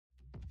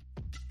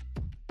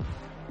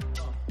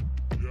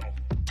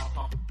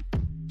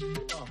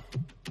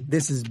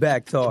This is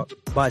Back Talk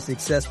by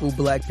Successful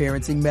Black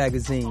Parenting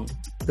Magazine,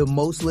 the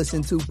most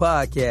listened to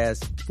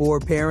podcast for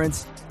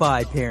parents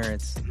by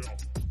parents.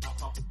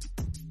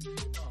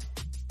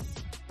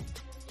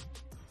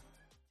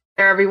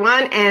 Hey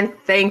everyone, and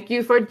thank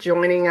you for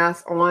joining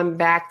us on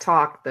Back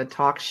Talk, the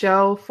talk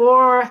show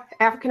for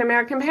African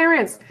American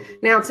parents.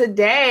 Now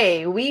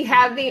today we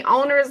have the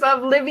owners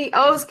of Livy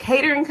O's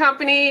Catering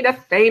Company, the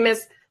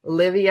famous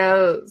Livy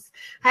O's.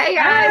 Hey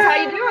guys,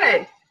 how you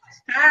doing?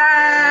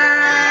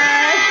 Hi.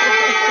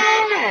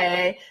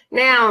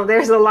 Now,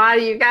 there's a lot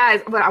of you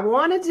guys. What I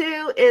want to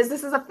do is,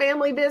 this is a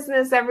family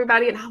business,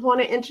 everybody, and I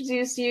want to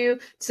introduce you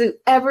to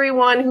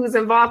everyone who's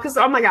involved. Because,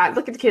 oh my God,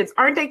 look at the kids.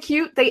 Aren't they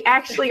cute? They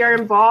actually are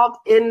involved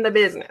in the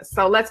business.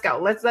 So let's go.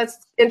 Let's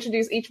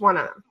introduce each one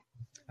of them.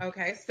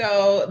 Okay,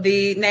 so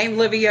the name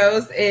Livy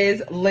O's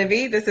is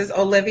Livy. This is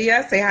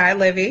Olivia. Say hi,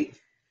 Livy.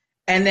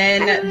 And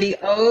then the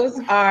O's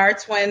are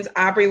twins,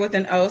 Aubrey with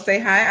an O. Say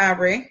hi,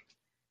 Aubrey.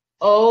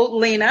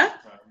 Lena.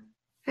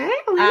 Hey,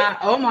 Lena.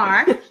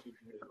 Omar.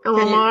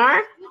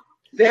 Omar.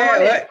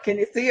 Can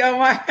you see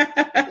Omar?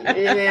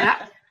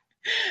 Yeah.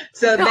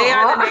 So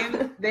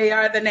they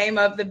are the name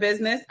of the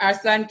business. Our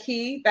son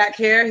Key back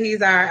here,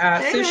 he's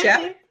our sous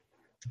chef.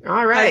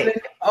 All right.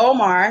 Husband,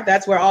 Omar,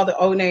 that's where all the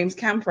O names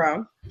come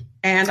from.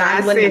 And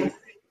I'm Lenise.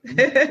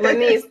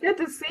 Lenise, good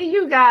to see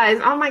you guys.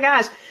 Oh my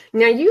gosh.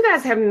 Now you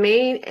guys have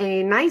made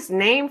a nice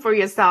name for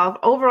yourself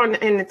over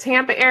in the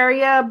Tampa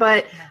area,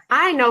 but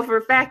I know for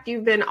a fact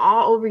you've been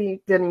all over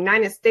the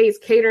United States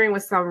catering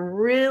with some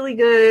really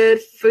good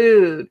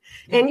food.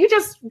 And you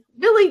just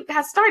really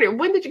got started.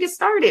 When did you get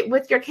started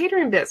with your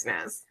catering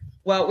business?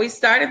 Well, we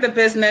started the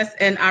business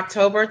in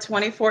October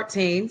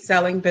 2014,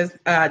 selling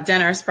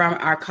dinners from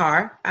our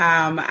car.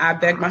 I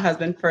begged my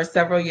husband for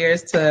several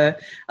years to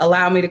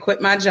allow me to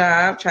quit my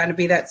job, trying to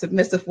be that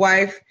submissive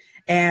wife.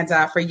 And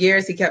for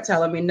years, he kept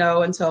telling me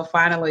no, until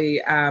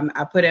finally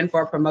I put in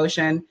for a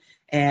promotion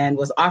and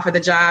was offered the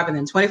job. And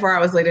then 24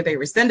 hours later, they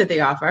rescinded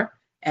the offer.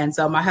 And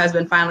so my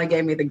husband finally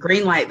gave me the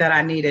green light that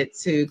I needed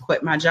to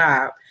quit my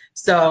job.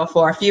 So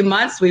for a few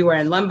months, we were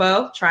in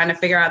limbo, trying to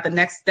figure out the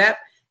next step.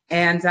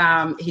 And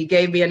he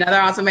gave me another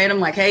ultimatum,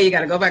 like, hey, you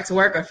got to go back to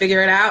work or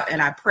figure it out.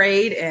 And I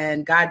prayed,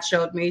 and God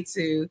showed me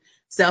to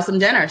sell some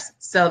dinners.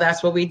 So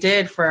that's what we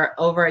did for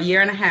over a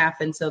year and a half,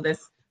 until this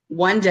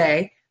one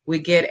day we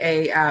get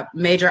a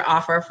major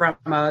offer from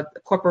a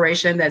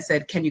corporation that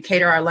said, can you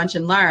cater our lunch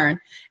and learn?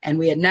 And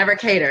we had never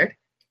catered.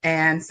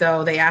 And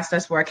so they asked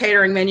us for a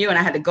catering menu, and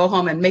I had to go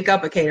home and make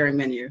up a catering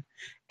menu.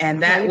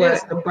 And that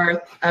was the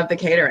birth of the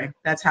catering.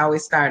 That's how we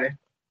started.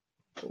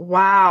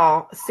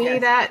 Wow. See,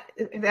 yes.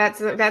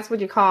 That's what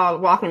you call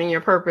walking in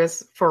your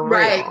purpose for real.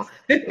 Right.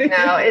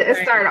 It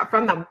started out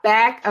from the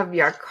back of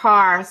your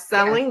car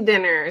selling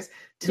dinners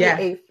to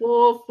a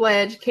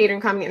full-fledged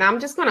catering company. And I'm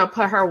just going to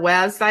put her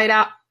website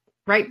out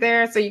right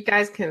there so you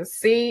guys can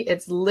see.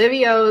 It's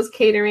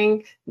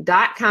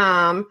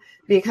livyoscatering.com,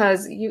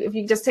 because if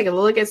you just take a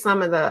look at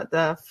some of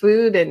the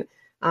food and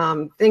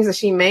things that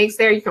she makes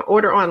there, you can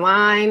order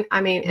online.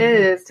 I mean, it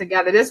is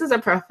together. This is a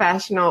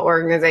professional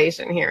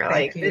organization here.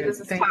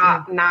 This is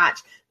top notch.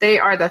 They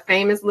are the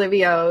famous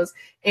Livy O's.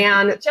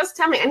 And just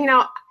tell me, and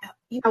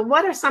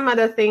what are some of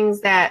the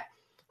things that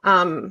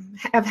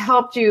have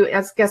helped you,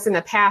 I guess, in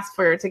the past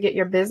to get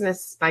your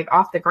business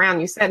off the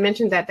ground? You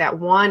mentioned that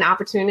one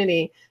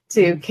opportunity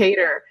to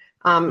cater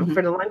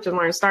for the Lunch and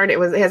Learn started.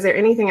 Has there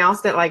anything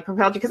else that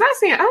propelled you? Because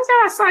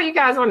I saw you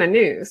guys on the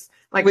news.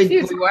 We were.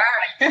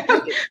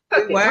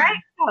 Right?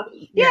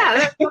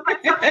 Yeah. Tell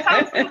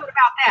us a little bit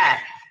about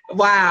that.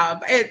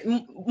 Wow.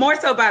 More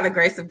so by the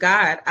grace of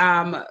God.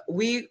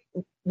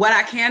 What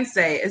I can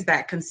say is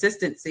that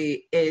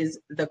consistency is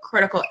the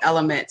critical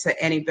element to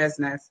any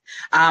business.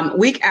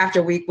 Week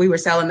after week, we were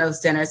selling those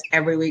dinners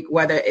every week,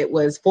 whether it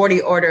was 40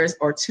 orders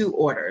or 2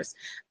 orders.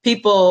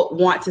 People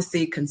want to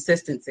see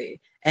consistency.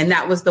 And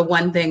that was the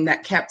one thing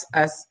that kept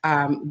us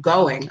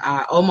going.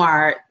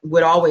 Omar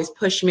would always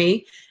push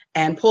me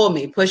and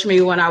push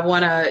me when I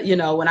want to,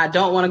 when I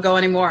don't want to go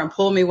anymore, and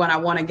pull me when I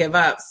want to give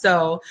up.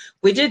 So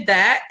we did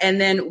that. And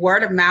then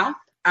word of mouth.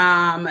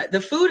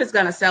 The food is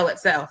going to sell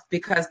itself,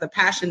 because the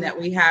passion that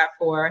we have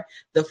for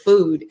the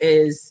food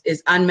is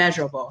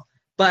unmeasurable.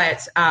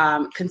 But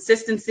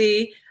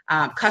consistency,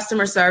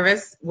 customer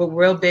service, we're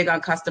real big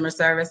on customer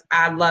service.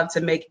 I love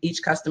to make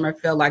each customer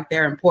feel like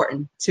they're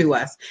important to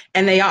us,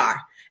 and they are.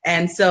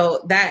 And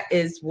so that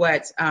is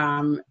what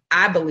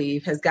I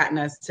believe has gotten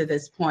us to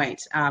this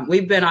point.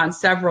 We've been on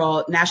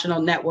several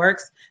national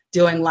networks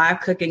doing live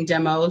cooking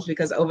demos,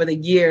 because over the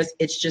years,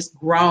 it's just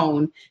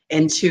grown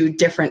into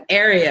different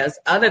areas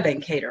other than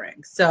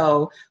catering.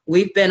 So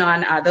we've been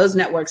on those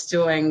networks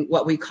doing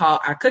what we call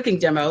our cooking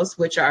demos,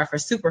 which are for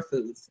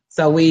superfoods.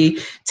 So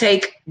we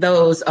take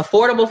those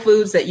affordable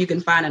foods that you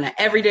can find in an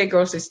everyday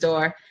grocery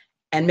store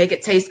and make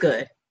it taste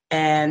good.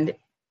 And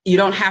you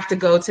don't have to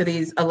go to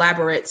these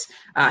elaborate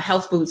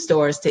health food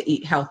stores to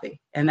eat healthy.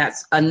 And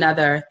that's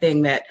another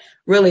thing that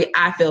really,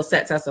 I feel,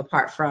 sets us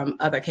apart from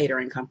other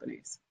catering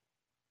companies.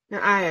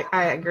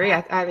 I agree.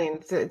 I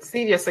mean, to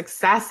see your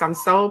success, I'm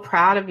so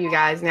proud of you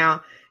guys.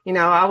 Now,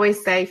 I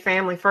always say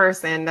family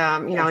first. And,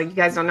 you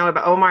guys don't know it,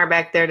 but Omar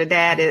back there, the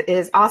dad,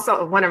 is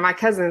also one of my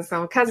cousins.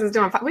 So cousins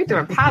we're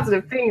doing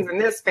positive things in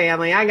this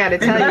family. I got to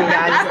tell you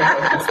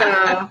guys.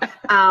 So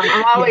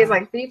I'm always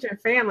like, feed your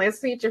family. Let's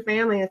feed your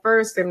family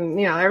first. And,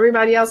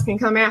 everybody else can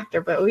come after,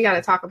 but we got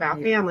to talk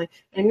about family.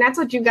 And that's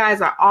what you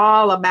guys are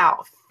all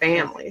about,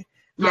 family.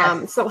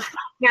 Yes. So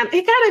now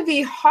it got to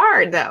be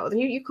hard, though.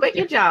 You quit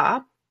your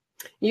job.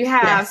 You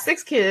have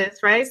 6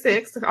 kids, right?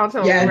 6 all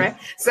total, right?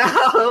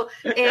 So,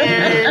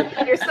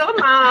 and you're still a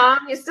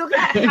mom. You still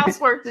got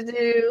housework to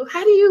do.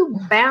 How do you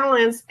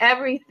balance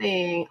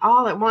everything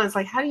all at once?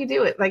 Like, how do you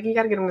do it? Like, you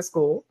got to get them to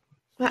school.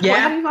 How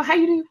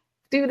do you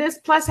do this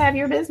plus have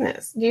your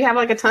business? Do you have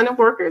like a ton of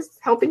workers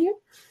helping you?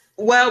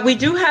 Well, we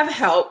do have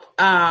help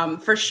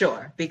for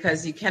sure,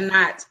 because you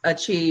cannot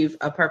achieve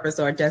a purpose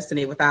or a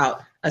destiny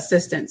without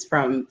assistance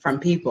from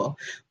people.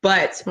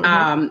 But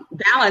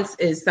balance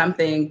is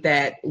something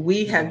that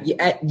we have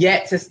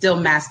yet to still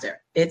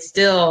master. It's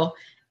still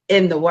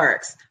in the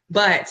works.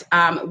 But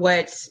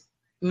what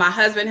my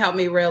husband helped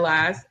me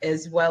realize,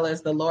 as well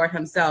as the Lord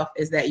himself,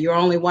 is that you're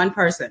only one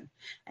person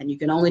and you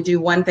can only do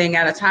one thing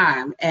at a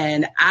time.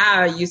 And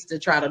I used to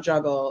try to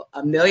juggle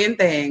a million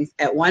things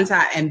at one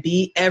time and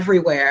be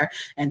everywhere,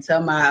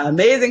 until my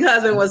amazing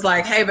husband was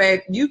like, hey, babe,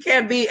 you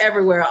can't be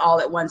everywhere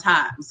all at one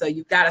time. So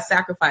you've got to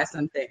sacrifice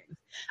some things.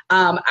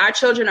 Our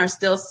children are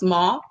still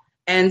small,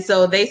 and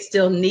so they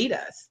still need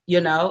us,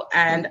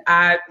 and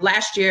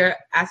last year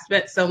I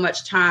spent so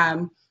much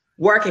time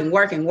working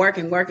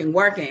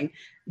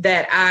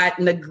that I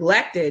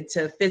neglected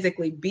to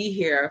physically be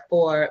here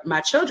for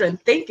my children,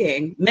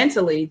 thinking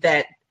mentally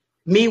that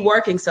me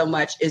working so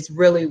much is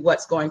really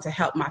what's going to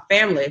help my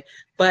family.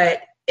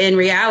 But in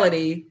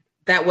reality,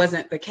 that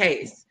wasn't the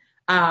case.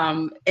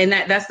 And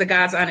that's the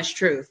God's honest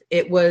truth.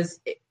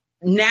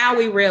 Now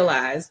we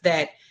realize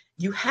that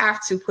you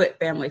have to put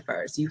family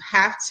first.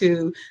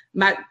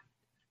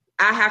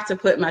 I have to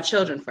put my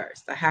children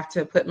first. I have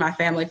to put my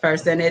family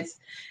first. And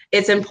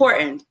it's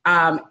important.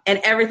 And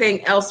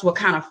everything else will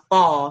kind of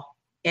fall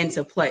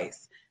into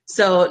place.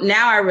 So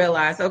now I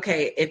realize,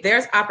 okay, if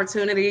there's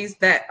opportunities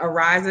that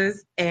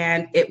arises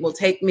and it will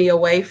take me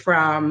away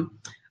from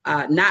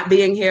not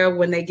being here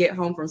when they get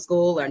home from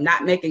school, or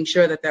not making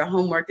sure that their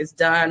homework is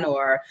done,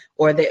 or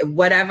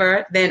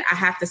whatever, then I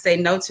have to say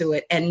no to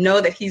it and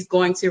know that he's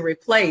going to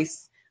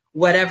replace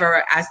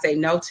whatever I say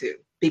no to,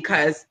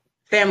 because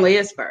family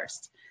is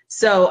first.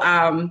 So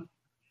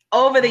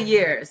over the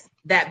years,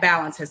 that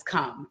balance has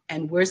come,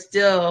 and we're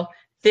still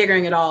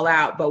figuring it all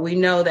out. But we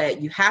know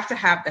that you have to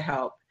have the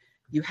help.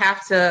 You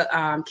have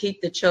to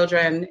keep the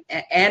children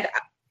and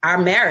our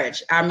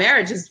marriage. Our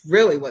marriage is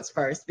really what's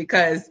first,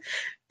 because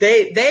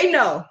they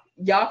know,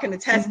 y'all can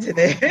attest to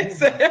this.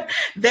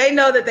 They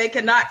know that they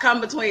cannot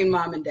come between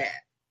mom and dad.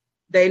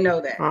 They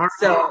know that.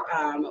 So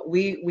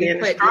we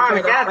put each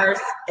other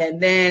first, and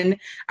then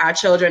our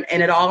children,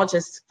 and it all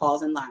just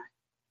falls in line.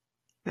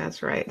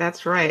 That's right.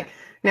 That's right.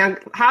 Now,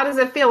 how does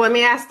it feel? Let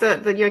me ask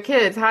your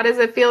kids, how does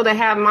it feel to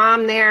have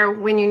mom there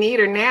when you need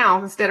her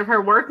now, instead of her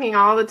working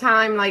all the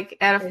time, like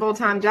at a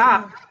full-time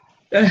job?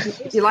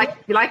 You like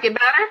it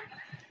better?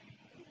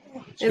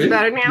 It's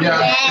better now?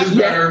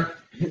 Yeah,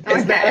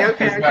 it's better.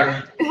 Okay.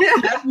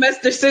 That's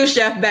Mr. Sous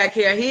Chef back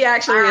here. He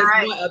actually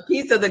is a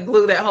piece of the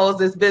glue that holds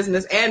this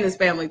business and this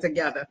family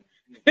together.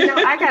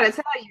 I got to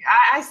tell you,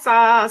 I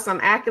saw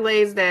some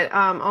accolades that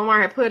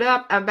Omar had put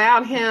up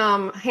about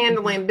him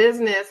handling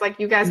business. Like,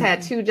 you guys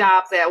had 2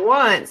 jobs at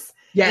once.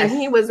 Yes. And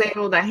he was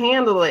able to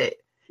handle it.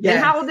 Yes.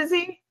 And how old is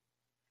he?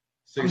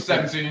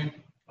 17.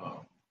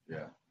 Oh,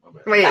 yeah.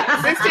 Wait,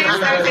 16,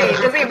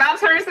 17. Is he about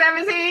to turn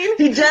 17?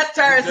 He just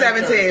turned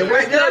 17.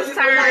 We're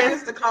turned.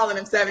 used to calling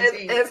him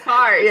 17. It's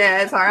hard.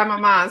 Yeah, it's hard. I'm a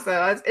mom,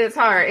 so it's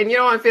hard. And you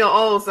don't want to feel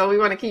old, so we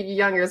want to keep you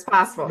younger as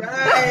possible. Right.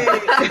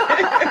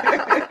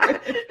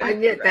 I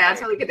get that. I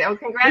totally get that. Well,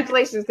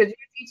 congratulations, because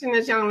you're teaching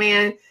this young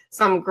man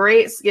some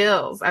great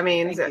skills. I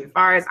mean, as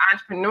far as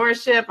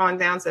entrepreneurship, on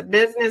down to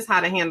business, how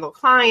to handle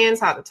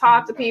clients, how to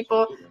talk to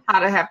people, how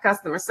to have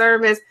customer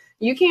service.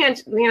 You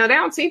can't, they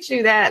don't teach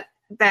you that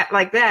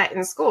like that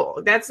in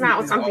school. That's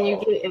not something you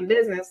get in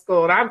business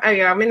school.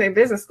 I'm in a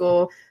business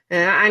school,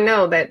 and I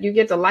know that you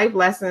get the life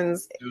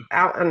lessons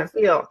out in the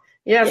field.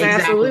 Yes,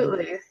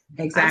 exactly.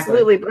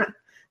 Absolutely.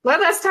 But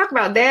let's talk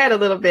about Dad a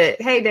little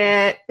bit. Hey,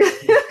 Dad.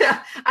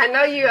 I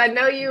know you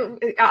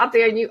out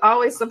there, and you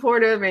always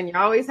supportive, and you're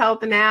always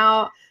helping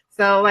out.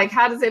 So, like,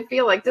 how does it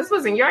feel? Like, this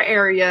wasn't your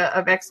area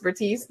of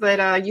expertise,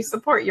 but you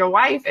support your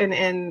wife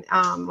and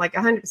like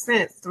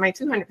 100%, like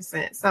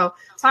 200%. So,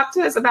 talk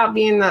to us about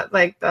being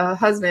the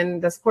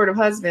husband, the supportive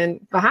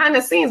husband behind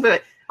the scenes,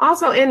 but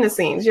also in the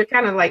scenes. You're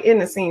kind of like in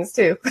the scenes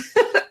too.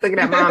 Look at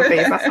that mom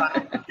face. I saw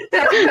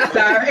it.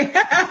 Sorry.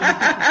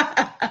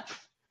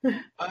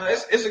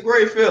 It's a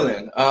great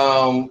feeling.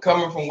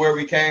 Coming from where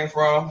we came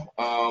from,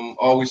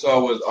 all we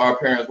saw was our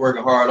parents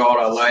working hard all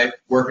our life,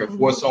 working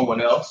for someone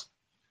else.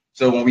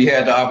 So when we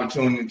had the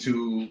opportunity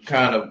to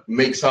kind of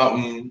make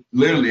something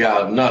literally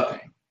out of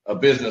nothing, a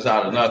business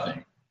out of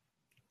nothing,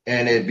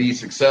 and it be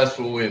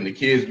successful, and the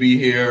kids be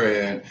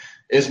here, and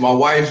It's my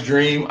wife's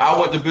dream. I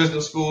went to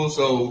business school,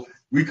 so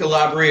we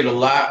collaborate a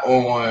lot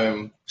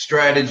on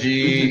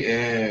strategy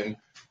and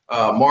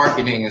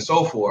marketing and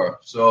so forth.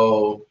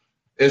 So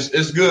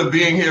it's good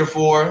being here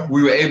for.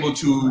 We were able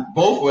to,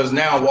 both of us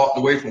now walked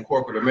away from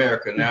corporate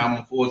America. Now I'm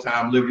a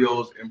full-time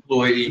Livio's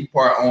employee,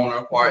 part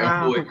owner, part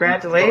employee.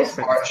 Congratulations.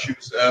 Part shoe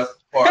chef,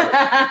 part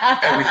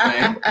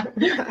everything.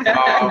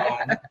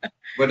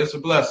 But it's a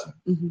blessing.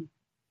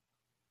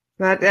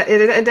 But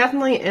it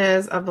definitely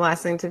is a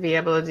blessing to be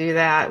able to do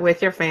that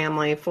with your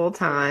family full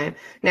time.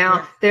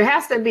 Now, there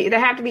have to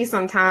be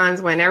some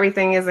times when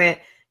everything isn't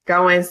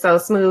going so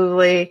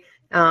smoothly.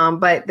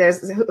 But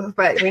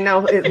we know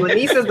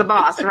Lanice is the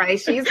boss, right?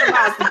 She's the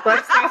boss. The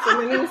buck stops with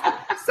Lanice.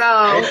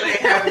 So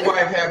happy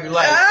wife, happy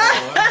life.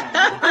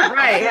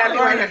 Right. Happy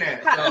wife.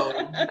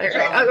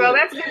 Well,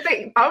 that's a good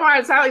thing.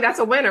 Omar, that's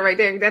a winner right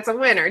there. That's a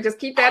winner. Just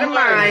keep that in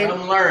mind.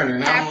 I'm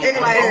learning. I'm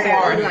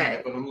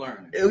hard, but I'm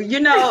learning. You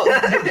know,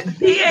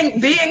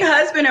 being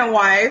husband and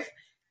wife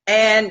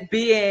and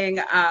being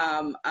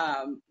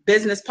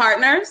business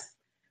partners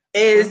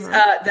is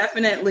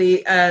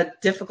definitely a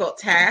difficult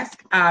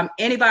task.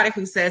 Anybody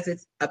who says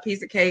it's a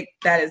piece of cake,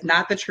 that is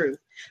not the truth,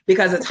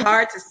 because it's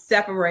hard to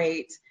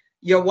separate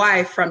your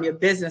wife from your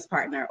business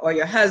partner or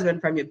your husband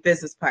from your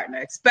business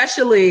partner,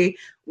 especially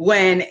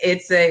when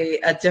it's a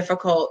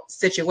difficult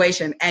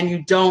situation and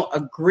you don't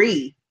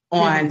agree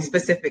on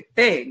specific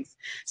things.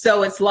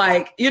 So it's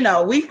like, you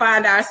know, we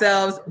find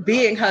ourselves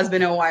being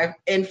husband and wife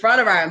in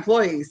front of our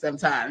employees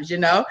sometimes, you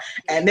know,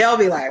 and they'll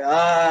be like,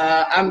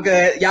 I'm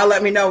good. Y'all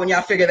let me know when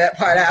y'all figure that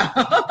part out.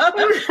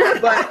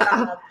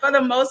 But for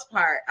the most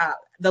part,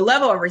 the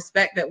level of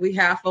respect that we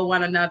have for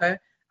one another,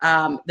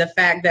 the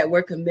fact that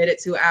we're committed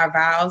to our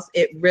vows,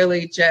 it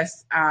really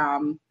just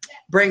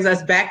brings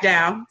us back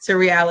down to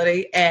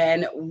reality.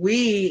 And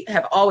we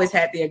have always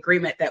had the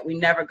agreement that we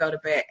never go to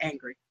bed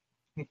angry.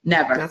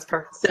 Never. That's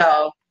perfect.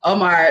 So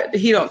Omar,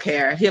 he don't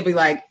care. He'll be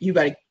like, you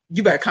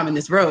better come in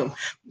this room.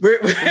 You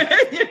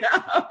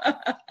know?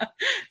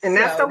 And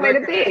that's the way to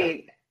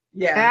be.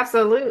 Yeah,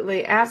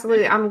 absolutely.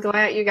 I'm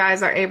glad you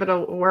guys are able to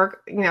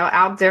work,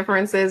 out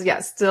differences,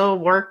 yet still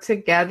work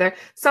together.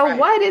 So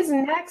What is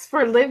next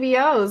for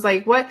Livio's?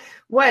 Like, what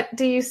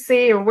do you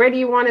see, or where do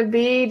you want to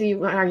be?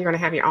 Are you going to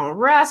have your own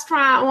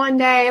restaurant one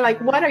day? Like,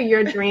 what are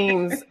your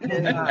dreams?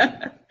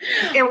 And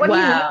what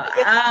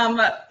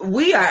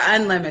we are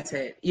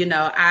unlimited.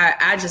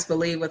 I just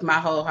believe with my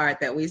whole heart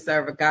that we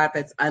serve a God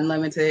that's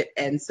unlimited.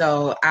 And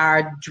so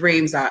our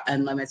dreams are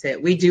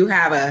unlimited. We do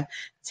have a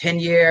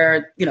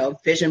 10-year,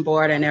 vision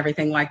board and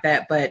everything like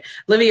that. But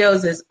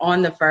Livio's is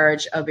on the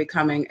verge of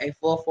becoming a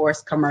full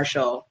force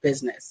commercial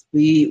business.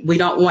 We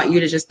don't want you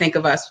to just think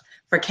of us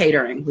for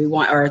catering.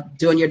 Or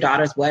doing your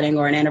daughter's wedding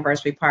or an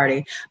anniversary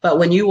party. But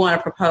when you want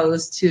to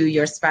propose to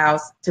your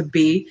spouse to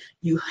be,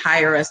 you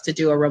hire us to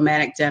do a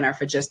romantic dinner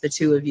for just the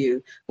two of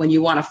you. When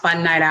you want a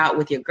fun night out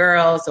with your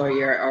girls or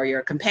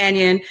your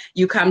companion,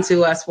 you come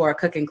to us for a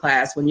cooking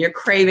class. When you're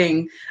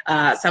craving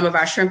some of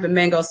our shrimp and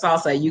mango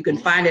salsa, you can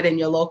find it in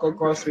your local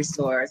grocery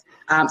stores.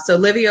 So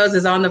Livio's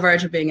is on the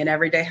verge of being an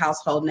everyday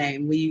household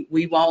name.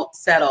 We won't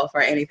settle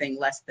for anything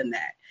less than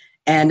that.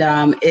 And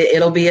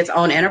it'll be its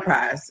own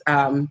enterprise.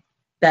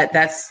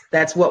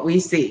 That's what we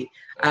see.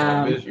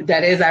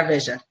 That is our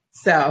vision.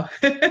 So,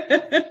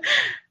 and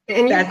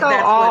you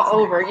go all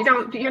over.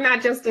 You're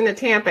not just in the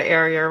Tampa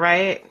area,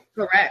 right?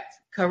 Correct.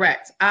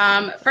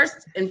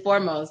 First and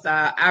foremost,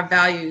 our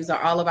values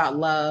are all about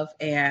love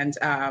and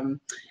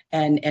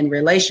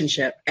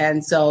relationship.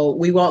 And so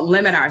we won't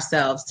limit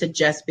ourselves to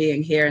just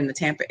being here in the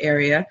Tampa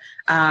area.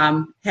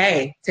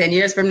 Hey, 10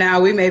 years from now,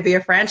 we may be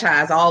a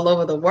franchise all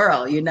over the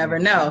world. You never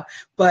know.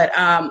 But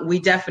we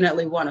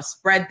definitely want to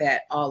spread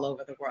that all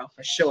over the world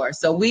for sure.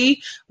 So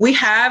we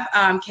have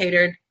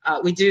catered.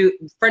 We do,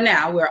 for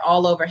now, we're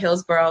all over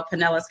Hillsborough,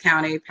 Pinellas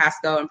County,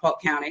 Pasco, and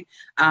Polk County.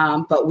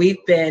 But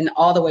we've been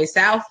all the way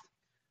south.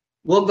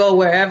 We'll go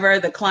wherever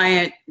the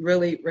client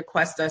really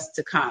requests us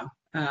to come.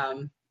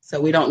 So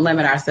we don't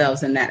limit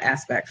ourselves in that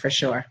aspect for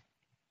sure.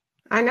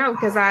 I know,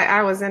 because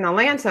I was in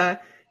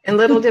Atlanta, and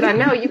little did I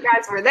know you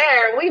guys were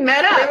there. We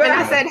met up, and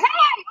I said, "Hey,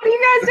 what are you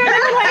guys doing in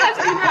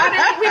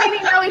Atlanta?" We didn't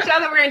even know each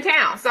other. We're in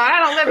town, so I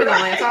don't live in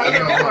Atlanta. I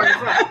live in Florida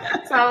as well.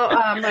 So,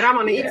 but I'm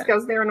on the East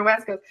Coast, they're on the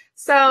West Coast.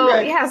 So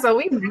so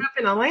we met up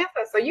in Atlanta.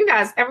 So you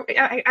guys,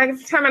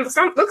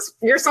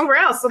 you're somewhere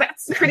else, so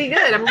that's pretty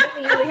good. I'm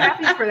really, really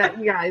happy for that.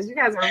 You guys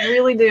are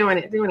really doing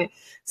it.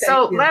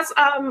 So let's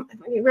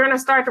we're going to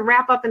start to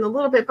wrap up in a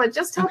little bit, but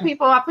just tell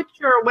people, I put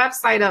your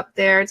website up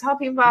there. Tell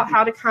people about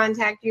how to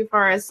contact you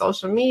for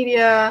social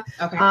media.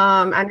 Okay.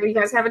 I know you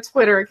guys have a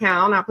Twitter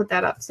account. I'll put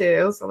that up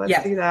too. So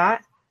let's do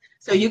that.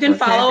 So you can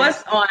follow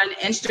us on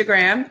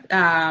Instagram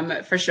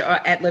for sure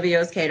at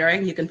Livio's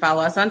Catering. You can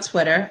follow us on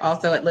Twitter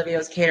also at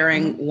Livio's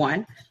Catering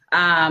 1.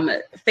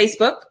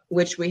 Facebook,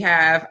 which we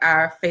have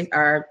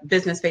our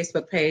business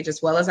Facebook page,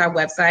 as well as our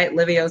website,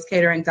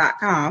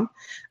 livioscatering.com.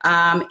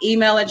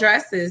 Email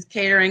address is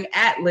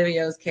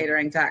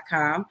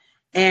catering@livioscatering.com.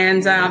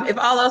 And if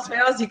all else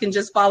fails, you can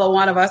just follow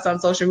one of us on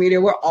social media.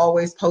 We're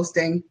always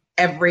posting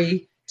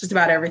every just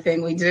about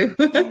everything we do.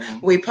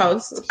 We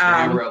post.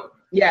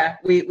 Yeah,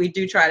 we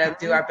do try to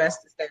do our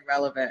best to stay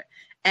relevant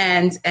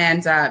and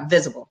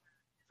visible,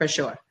 for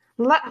sure.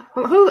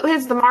 Who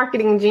is the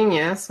marketing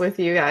genius with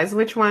you guys?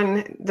 Which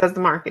one does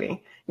the marketing?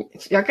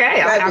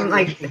 Okay,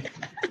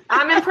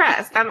 I'm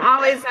impressed. I'm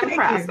always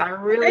impressed. I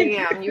really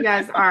am. You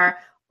guys are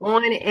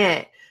on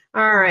it.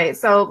 All right,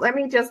 so let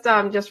me just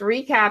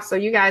recap. So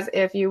you guys,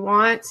 if you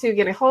want to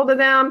get a hold of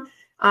them,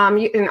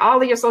 and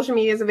all of your social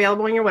media is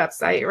available on your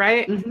website,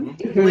 right?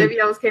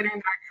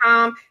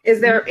 LiviosCatering.com. Is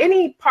there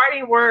any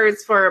parting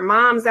words for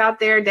moms out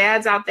there,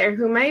 dads out there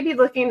who may be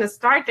looking to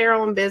start their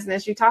own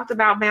business? You talked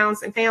about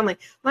balancing family.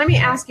 Let me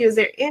ask you, is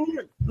there any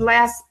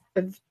last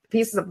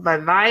pieces of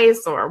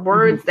advice or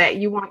words that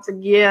you want to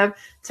give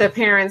to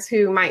parents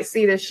who might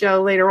see this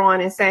show later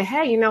on and say,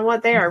 hey, you know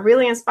what? They are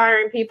really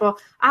inspiring people.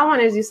 I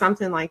want to do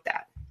something like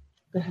that.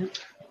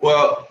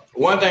 Well,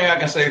 one thing I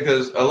can say,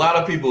 because a lot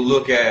of people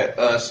look at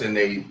us and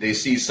they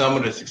see some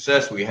of the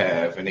success we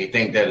have and they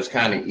think that it's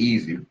kind of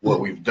easy what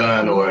we've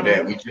done or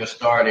that we just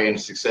started and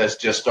success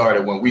just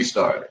started when we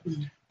started.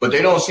 But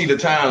they don't see the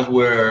times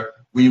where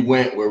we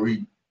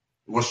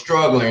were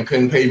struggling,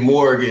 couldn't pay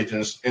mortgage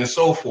and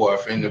so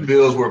forth, and the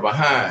bills were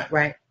behind.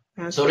 Right.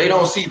 So they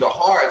don't see the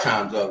hard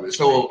times of it.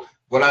 So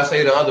what I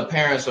say to other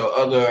parents or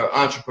other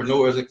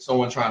entrepreneurs,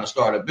 someone trying to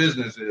start a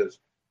business, is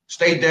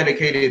stay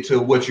dedicated to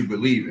what you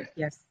believe in.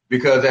 Yes.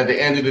 Because at the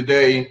end of the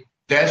day,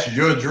 that's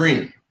your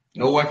dream.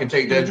 No one can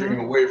take that dream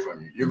away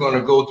from you. You're going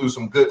to go through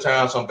some good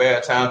times, some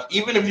bad times.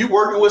 Even if you're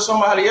working with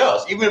somebody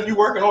else, even if you're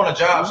working on a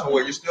job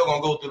somewhere, you're still going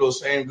to go through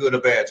those same good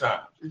or bad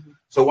times.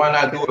 So why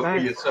not do it for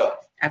yourself?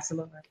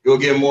 Absolutely. You'll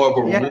get more of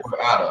a reward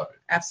out of it.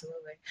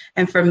 Absolutely.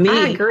 And for me,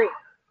 I agree.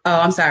 Oh,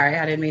 I'm sorry.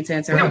 I didn't mean to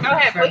interrupt. No, go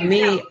ahead. For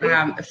me,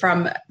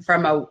 from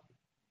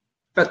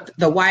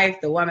the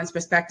wife, the woman's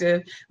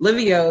perspective,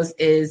 Livios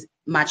is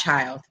my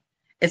child.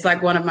 It's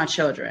like one of my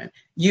children.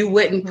 You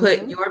wouldn't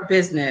put your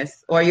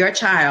business or your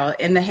child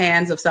in the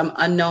hands of some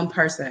unknown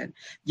person.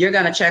 You're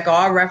going to check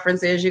all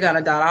references. You're going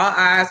to dot all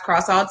I's,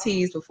 cross all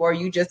T's before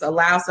you just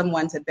allow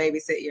someone to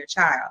babysit your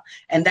child.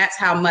 And that's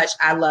how much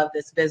I love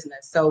this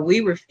business. So we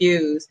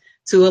refuse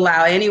to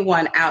allow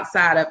anyone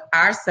outside of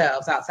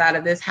ourselves, outside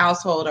of this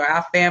household or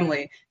our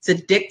family, to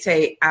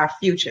dictate our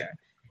future.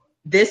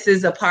 This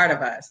is a part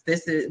of us.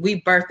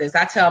 We birthed this.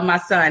 I tell my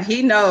son,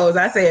 he knows.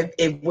 I say,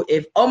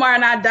 if Omar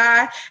and I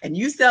die and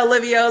you sell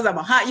Livios, I'm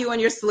gonna hunt you in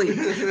your sleep,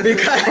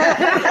 because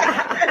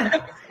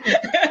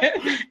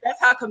that's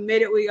how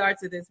committed we are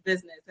to this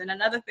business. And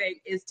another thing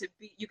is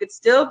you could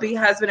still be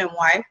husband and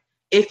wife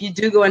if you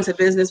do go into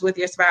business with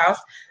your spouse,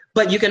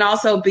 but you can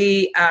also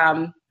be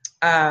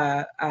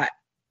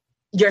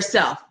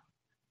yourself.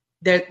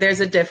 There's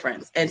a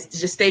difference, and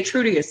just stay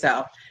true to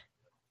yourself.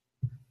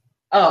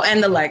 Oh,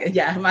 and the legacy.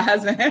 Yeah, my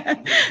husband,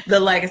 the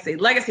legacy.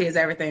 Legacy is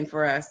everything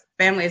for us.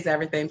 Family is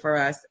everything for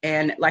us.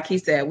 And like he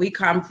said, we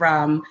come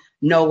from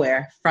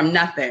nowhere, from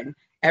nothing.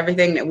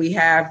 Everything that we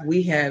have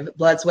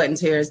blood, sweat, and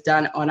tears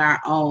done on our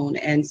own.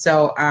 And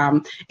so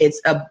it's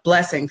a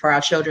blessing for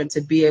our children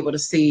to be able to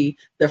see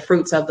the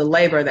fruits of the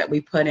labor that we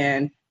put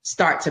in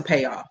start to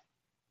pay off.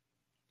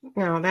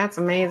 Oh, that's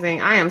amazing.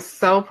 I am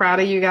so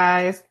proud of you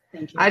guys.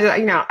 Thank you.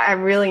 I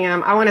really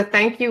am. I want to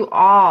thank you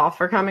all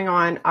for coming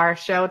on our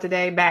show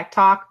today, Back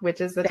Talk,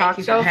 which is the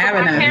talk show for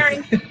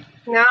parents.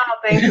 No,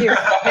 thank you.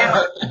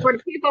 And for the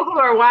people who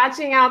are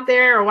watching out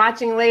there or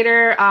watching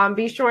later,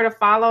 be sure to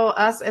follow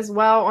us as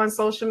well on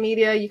social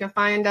media. You can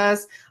find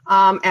us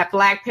at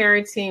Black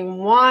Parenting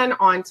One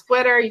on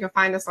Twitter. You can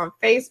find us on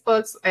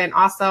Facebook and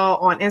also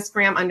on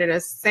Instagram under the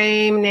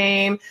same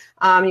name.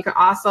 You can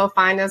also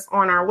find us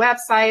on our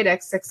website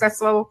at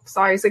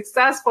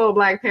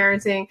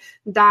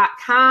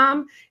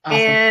successfulblackparenting.com. Awesome.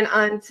 And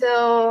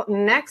until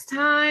next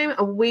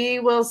time, we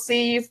will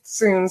see you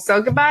soon.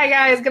 So goodbye,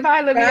 guys.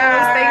 Goodbye,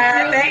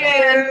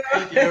 Livios.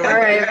 Thank you. All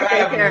right.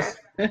 Take care.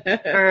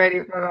 All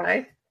righty.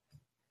 Bye-bye.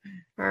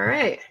 All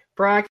right.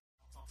 Brock.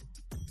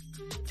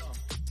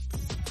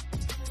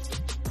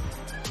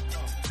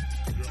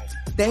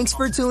 Thanks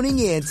for tuning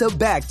in to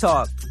Back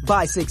Talk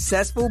by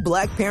Successful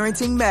Black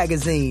Parenting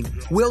Magazine.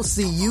 We'll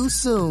see you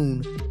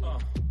soon.